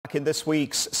back. In this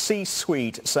week's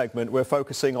C-Suite segment, we're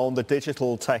focusing on the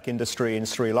digital tech industry in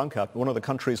Sri Lanka. One of the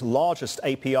country's largest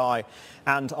API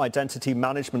and identity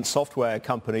management software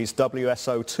companies,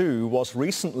 WSO2, was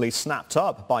recently snapped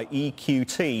up by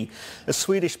EQT, a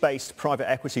Swedish-based private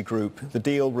equity group. The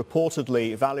deal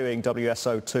reportedly valuing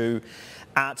WSO2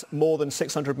 at more than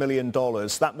 $600 million.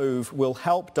 That move will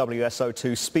help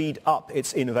WSO2 speed up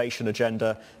its innovation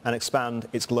agenda and expand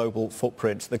its global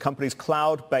footprint. The company's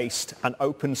cloud-based and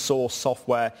open source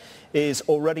software is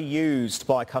already used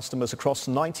by customers across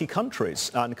 90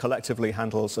 countries and collectively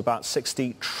handles about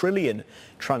 60 trillion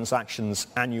transactions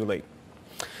annually.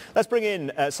 Let's bring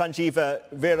in Sanjiva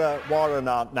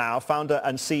Weerawarana now, founder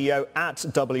and CEO at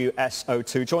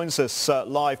WSO2. Joins us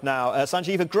live now.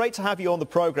 Sanjiva, great to have you on the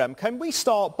program. Can we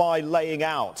start by laying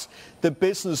out the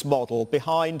business model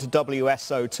behind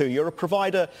WSO2? You're a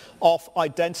provider of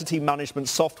identity management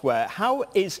software. How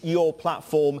is your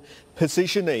platform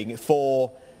positioning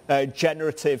for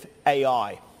generative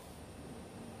AI?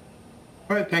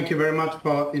 All right, thank you very much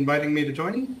for inviting me to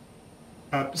join.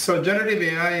 So generative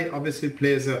AI obviously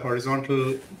plays a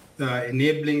horizontal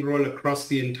enabling role across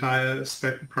the entire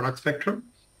product spectrum.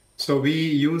 So we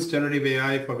use generative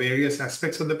AI for various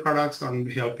aspects of the products, on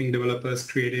helping developers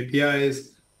create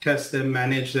APIs, test them,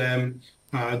 manage them,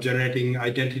 generating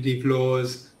identity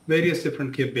flows, various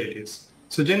different capabilities.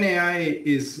 So Gen AI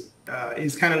is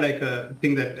kind of like a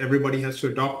thing that everybody has to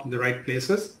adopt in the right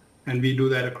places, and we do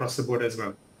that across the board as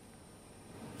well.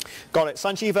 Got it.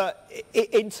 Sanjiva,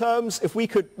 in terms, if we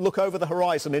could look over the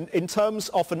horizon, in terms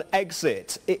of an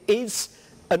exit, is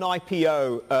an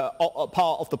IPO a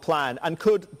part of the plan? And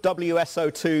could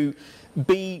WSO2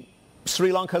 be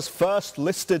Sri Lanka's first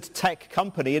listed tech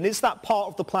company? And is that part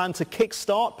of the plan to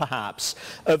kickstart, perhaps,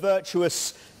 a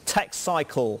virtuous tech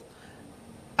cycle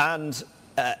and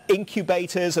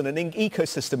incubators and an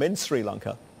ecosystem in Sri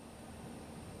Lanka?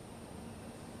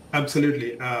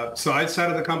 Absolutely. So I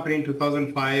started the company in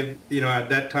 2005. At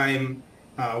that time,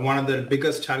 one of the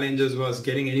biggest challenges was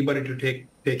getting anybody to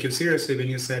take you seriously when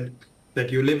you said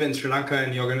that you live in Sri Lanka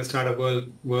and you're going to start a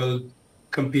world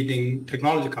competing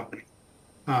technology company.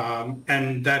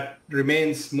 And that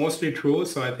remains mostly true.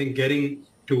 So I think getting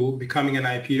to becoming an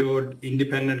IPO'd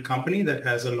independent company that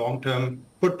has a long-term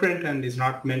footprint and is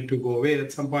not meant to go away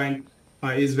at some point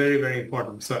is very, very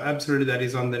important. So absolutely,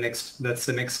 that's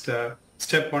the next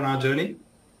step on our journey.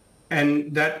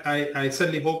 And that I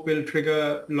certainly hope will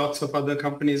trigger lots of other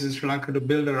companies in Sri Lanka to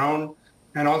build around,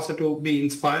 and also to be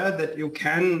inspired that you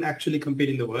can actually compete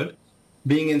in the world.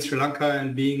 Being in Sri Lanka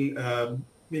and being,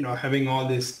 having all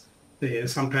this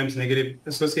sometimes negative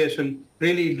association,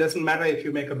 really doesn't matter if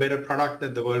you make a better product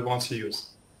that the world wants to use.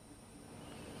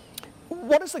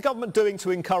 What is the government doing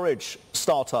to encourage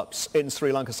startups in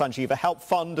Sri Lanka, Sanjiva, help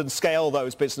fund and scale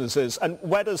those businesses? And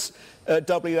where does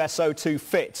WSO2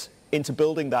 fit into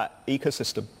building that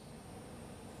ecosystem?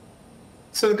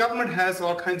 So the government has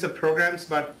all kinds of programs,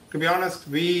 but to be honest,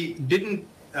 we didn't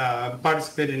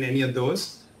participate in any of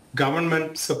those.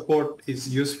 Government support is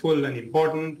useful and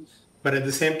important, but at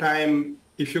the same time,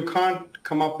 if you can't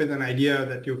come up with an idea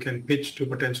that you can pitch to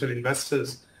potential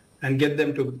investors and get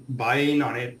them to buy in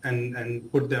on it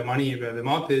and put their money where their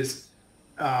mouth is,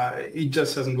 it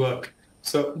just doesn't work.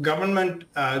 So government,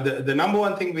 the number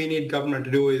one thing we need government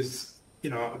to do is,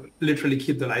 literally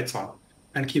keep the lights on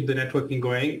and keep the networking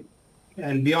going.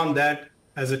 And beyond that,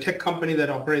 as a tech company that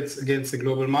operates against the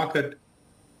global market,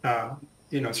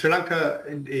 Sri Lanka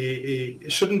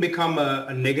it shouldn't become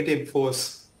a negative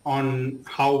force on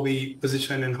how we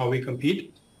position and how we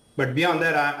compete. But beyond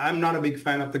that, I'm not a big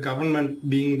fan of the government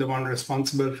being the one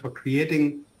responsible for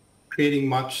creating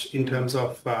much in terms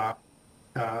of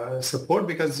support,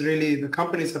 because really the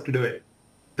companies have to do it.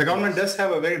 The government does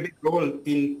have a very big role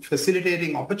in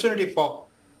facilitating opportunity for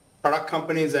product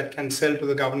companies that can sell to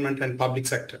the government and public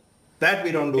sector. That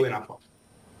we don't do enough of.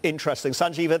 Interesting.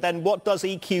 Sanjiva, then what does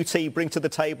EQT bring to the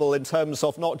table in terms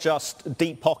of not just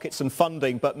deep pockets and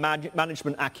funding, but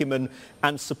management acumen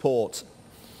and support?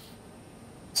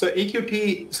 So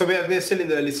EQT, we're still in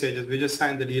the early stages. We just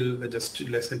signed the deal just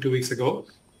less than 2 weeks ago.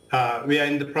 We are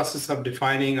in the process of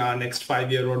defining our next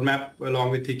 5-year roadmap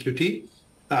along with EQT.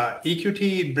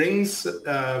 EQT brings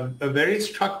a very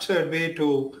structured way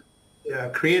to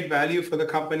create value for the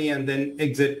company and then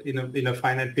exit in a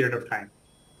finite period of time.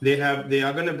 They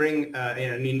are going to bring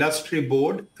an industry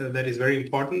board that is very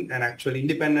important, an actual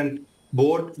independent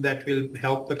board that will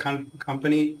help the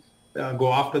company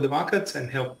go after the markets and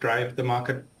help drive the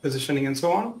market positioning and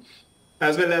so on,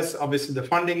 as well as obviously the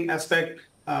funding aspect.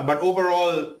 But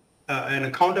overall, an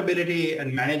accountability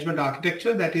and management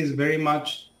architecture that is very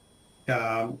much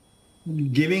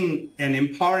giving and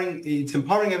empowering, it's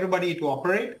empowering everybody to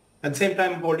operate, at the same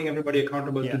time holding everybody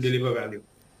accountable to deliver value.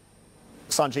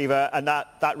 Sanjiva, and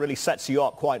that really sets you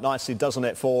up quite nicely, doesn't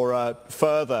it, for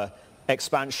further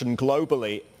expansion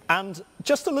globally. And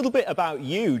just a little bit about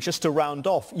you, just to round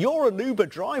off. You're an Uber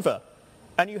driver,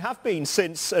 and you have been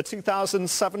since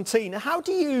 2017. How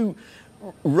do you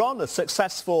run a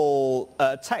successful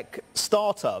tech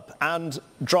startup and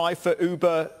drive for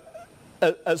Uber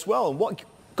as well? And what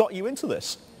got you into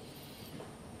this?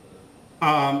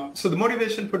 So the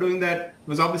motivation for doing that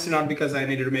was obviously not because I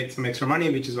needed to make some extra money,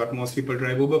 which is what most people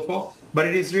drive Uber for, but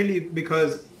it is really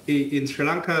because in Sri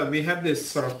Lanka, we have this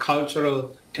sort of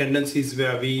cultural tendencies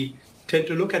where we tend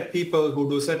to look at people who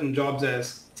do certain jobs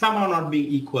as somehow not being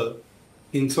equal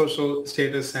in social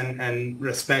status and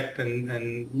respect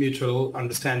and mutual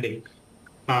understanding.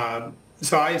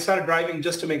 So I started driving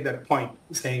just to make that point,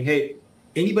 saying, hey,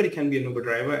 anybody can be an Uber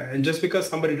driver, and just because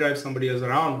somebody drives somebody else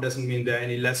around doesn't mean they're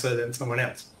any lesser than someone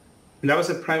else. And that was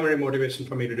the primary motivation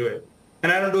for me to do it.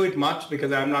 And I don't do it much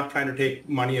because I'm not trying to take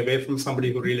money away from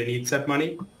somebody who really needs that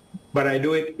money, but I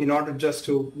do it in order just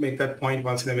to make that point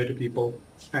once in a way to people.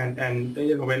 And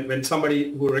you know, when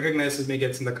somebody who recognizes me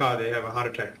gets in the car, they have a heart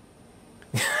attack.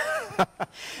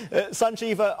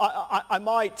 Sanjiva, I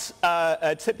might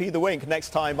tip you the wink next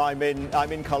time I'm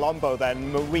in Colombo.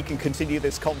 Then we can continue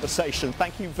this conversation.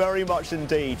 Thank you very much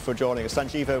indeed for joining us.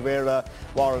 Sanjiva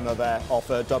Weerawarana there of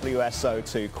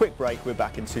WSO2. Quick break. We're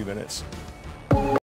back in 2 minutes.